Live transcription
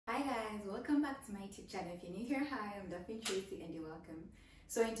back to my YouTube channel. If you're new here, hi, I'm Daphne Tracy and you're welcome.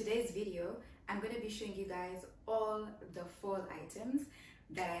 So in today's video, I'm going to be showing you guys all the fall items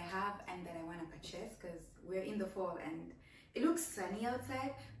that I have and that I want to purchase because we're in the fall and it looks sunny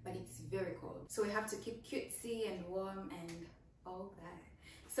outside, but it's very cold. So we have to keep cutesy and warm and all that.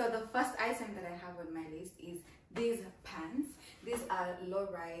 So the first item that I have on my list is these pants. These are low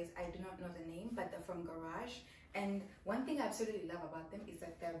rise. I do not know the name, but they're from Garage. And one thing I absolutely love about them is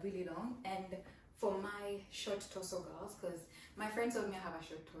that they're really long. And for my short torso girls, because my friend told me I have a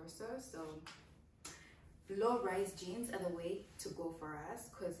short torso, so low rise jeans are the way to go for us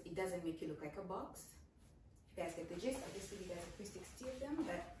because it doesn't make you look like a box. You guys get the gist. I'll just give you guys a 360 of them,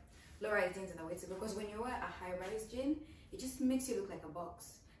 but low rise jeans are the way to go because when you wear a high rise jean, it just makes you look like a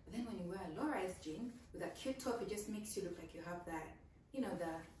box. But then when you wear a low rise jean with a cute top, it just makes you look like you have that, you know,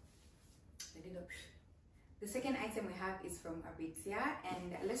 the little. The second item we have is from Aritzia,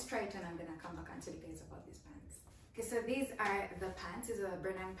 and let's try it on. I'm gonna come back and tell you guys about these pants. Okay, so these are the pants. These are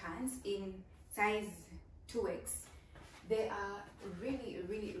Brennan pants in size 2X. They are really,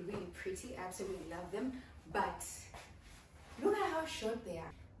 really, really pretty. I absolutely love them. But look at how short they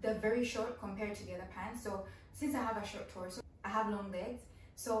are. They're very short compared to the other pants. So since I have a short torso, I have long legs.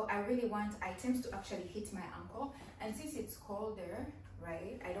 So I really want items to actually hit my ankle. And since it's colder,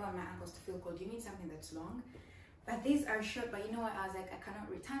 right, I don't want my ankles to feel cold. You need something that's long. But these are short, but you know what, I was like, I cannot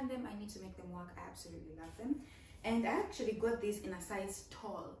return them. I need to make them work. I absolutely love them. And I actually got these in a size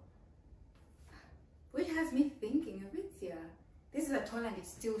tall, which has me thinking, Aritzia, this is a tall and it's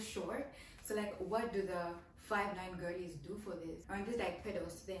still short. So like, what do the 5'9" girlies do for this? I mean, this like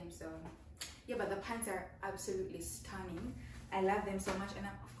pedals to them. So yeah, but the pants are absolutely stunning. I love them so much, and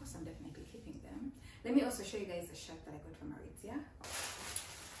of course I'm definitely keeping them. Let me also show you guys the shirt that I got from Aritzia.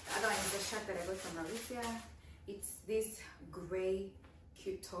 The other one is the shirt that I got from Aritzia. It's this gray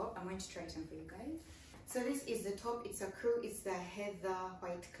cute top. I'm going to try it on for you guys. So this is the top. It's a crew. It's the Heather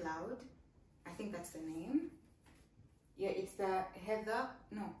White Cloud. I think that's the name. Yeah, it's the Heather.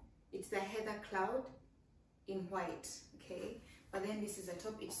 No, it's the Heather Cloud in white. Okay. But then this is a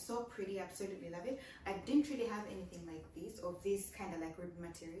top. It's so pretty. Absolutely love it. I didn't really have anything like this or this kind of like ribbed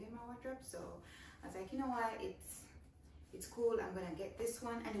material in my wardrobe. So I was like, you know what? It's cool. I'm gonna get this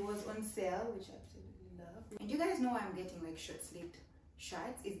one, and it was on sale, which I absolutely love. And you guys know why I'm getting like short-sleeved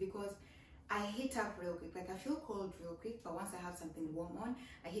shirts is because I heat up real quick. Like I feel cold real quick, but once I have something warm on,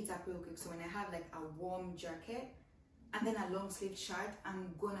 I heat up real quick. So when I have like a warm jacket and then a long sleeve shirt,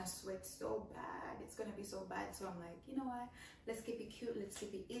 I'm gonna sweat so bad. It's gonna be so bad. So I'm like, you know what? Let's keep it cute. Let's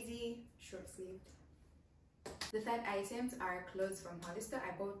keep it easy. Short-sleeved. The third items are clothes from Hollister.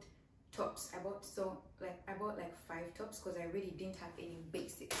 I bought tops. I bought like 5 tops because I really didn't have any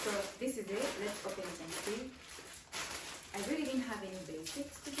basics. So this is it. Let's open it and see. I really didn't have any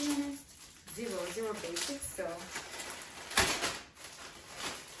basics, to be honest. Zero basics.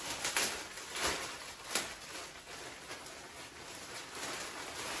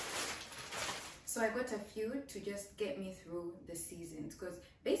 So I got a few to just get me through the seasons because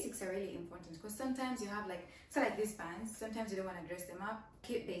basics are really important because sometimes you have like, so like these pants, sometimes you don't want to dress them up.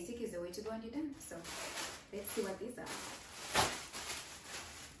 Keep basic is the way to go and you're done. So let's see what these are.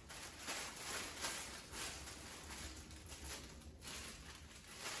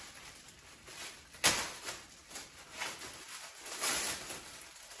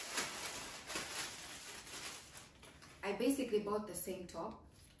 I basically bought the same top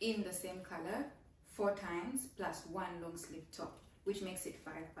in the same color 4 times plus 1 long sleeve top, which makes it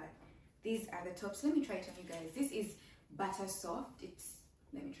 5. But these are the tops. Let me try it on you guys. This is butter soft.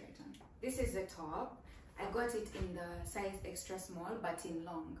 Let me try it on. This is the top. I got it in the size extra small but in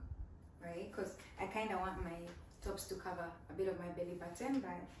long, right? Because I kind of want my tops to cover a bit of my belly button,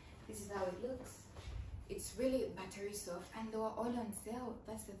 but this is how it looks. It's really buttery soft and they were all on sale.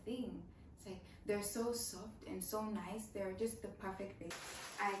 That's the thing. It's like they're so soft and so nice. They're just the perfect base.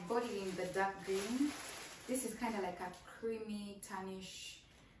 I bought it in the dark green. This is kind of like a creamy, tannish,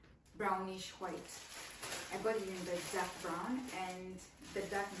 brownish white. I got it in the dark brown and the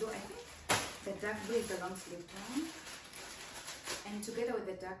dark blue. I think the dark blue is the long sleeved one. And together with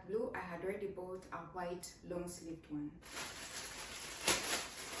the dark blue, I had already bought a white long sleeved one.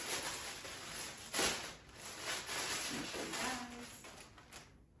 Let me show you guys.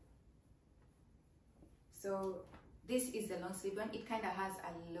 So this is the long sleeve one. It kind of has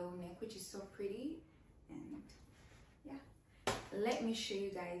a low neck, which is so pretty. And yeah, let me show you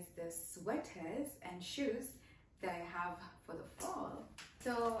guys the sweaters and shoes that I have for the fall.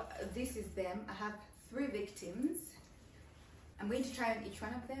 So this is them. I have 3 victims. I'm going to try on each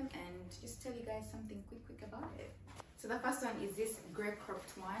one of them and just tell you guys something quick about it. So the first one is this grey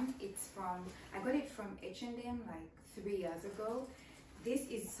cropped one. It's from, I got it from H&M like 3 years ago. This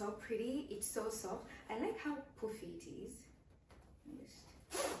is so pretty. It's so soft. I like how puffy it is. Let me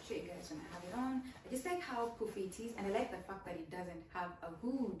just show you guys when I have it on. I just like how puffy it is, and I like the fact that it doesn't have a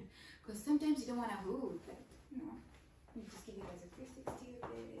hood, because sometimes you don't want a hood, like, you know. Let me just give you guys a 360 of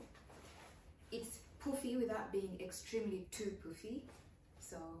it. It's puffy without being extremely too puffy.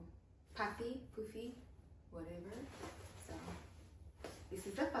 So puffy, puffy, whatever. So this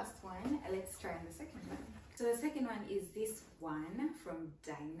is the first one. Let's try on the second one. So the second one is this one from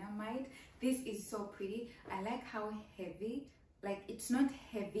Dynamite. This is so pretty. I like how heavy, like it's not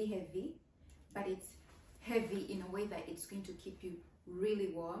heavy, but it's heavy in a way that it's going to keep you really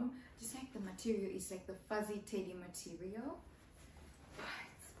warm. Just like the material is like the fuzzy teddy material.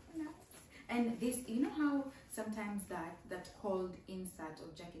 It's nice. And this, you know how sometimes that cold insert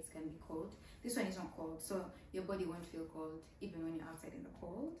of jackets can be cold? This one is not cold, so your body won't feel cold even when you're outside in the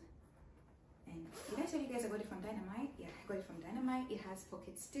cold. And did I tell you guys I got it from Dynamite? Yeah, I got it from Dynamite. It has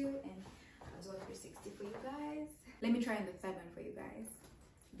pockets too, and as well 360 for you guys. Let me try on the third one for you guys.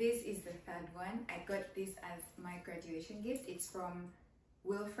 This is the third one. I got this as my graduation gift. It's from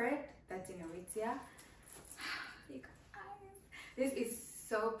Wilfred, that's in Aritzia. You guys, this is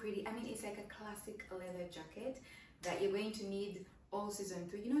so pretty. I mean, it's like a classic leather jacket that you're going to need all season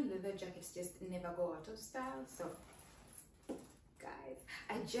through. You know, leather jackets just never go out of style. So guys,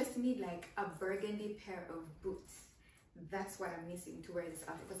 I just need like a burgundy pair of boots. That's what I'm missing to wear this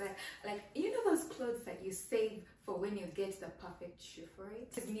outfit, because I like, you know, those clothes that you save for when you get the perfect shoe for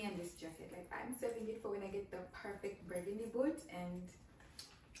it. It's me and this jacket, like I'm saving it for when I get the perfect burgundy boot, and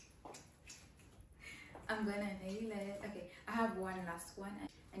I'm gonna nail it. Okay, I have one last one,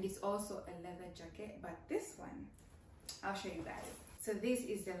 and it's also a leather jacket, but this one I'll show you guys. So this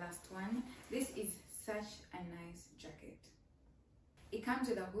is the last one. This is such a nice jacket. It comes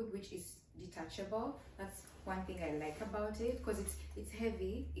with a hood which is detachable. That's one thing I like about it, because it's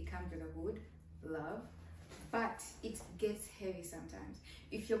heavy. It comes with a hood, love, but it gets heavy sometimes.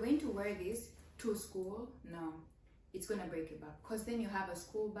 If you're going to wear this to school, no, it's gonna break your back, because then you have a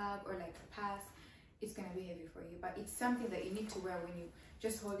school bag or like a purse. It's gonna be heavy for you, but it's something that you need to wear when you're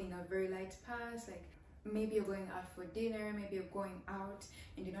just holding a very light purse. Like maybe you're going out for dinner, maybe you're going out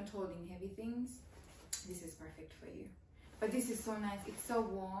and you're not holding heavy things. This is perfect for you. But this is so nice. It's so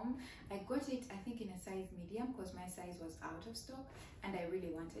warm. I got it, I think, in a size medium, because my size was out of stock and I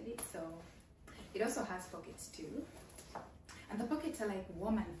really wanted it. So it also has pockets too, and the pockets are like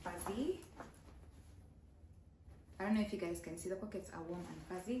warm and fuzzy. I don't know if you guys can see, the pockets are warm and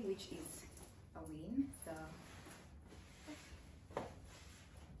fuzzy, which is a win. So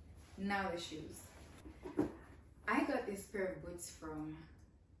now the shoes. I got this pair of boots from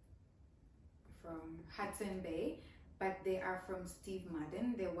Hudson Bay, but they are from Steve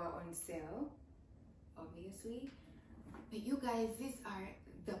Madden. They were on sale, obviously. But you guys, these are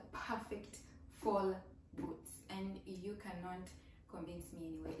the perfect fall boots, and you cannot convince me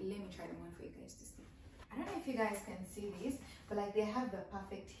anyway. Let me try them on for you guys to see. I don't know if you guys can see this, but like they have the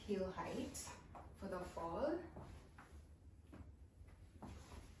perfect heel height for the fall.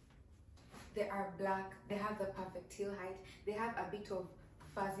 They are black. They have the perfect heel height. They have a bit of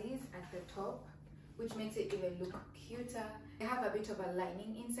fuzzies at the top, which makes it even look cuter. They have a bit of a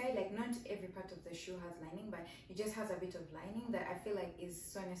lining inside. Like not every part of the shoe has lining, but it just has a bit of lining that I feel like is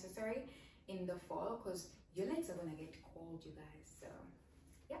so necessary in the fall, because your legs are gonna get cold, you guys. So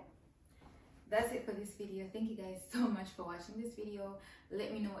yeah, that's it for this video. Thank you guys so much for watching this video.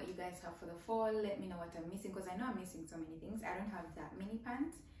 Let me know what you guys have for the fall. Let me know what I'm missing, because I know I'm missing so many things. I don't have that many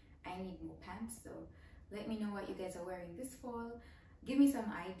pants. I need more pants. So let me know what you guys are wearing this fall. Give me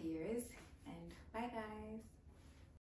some ideas, and bye guys.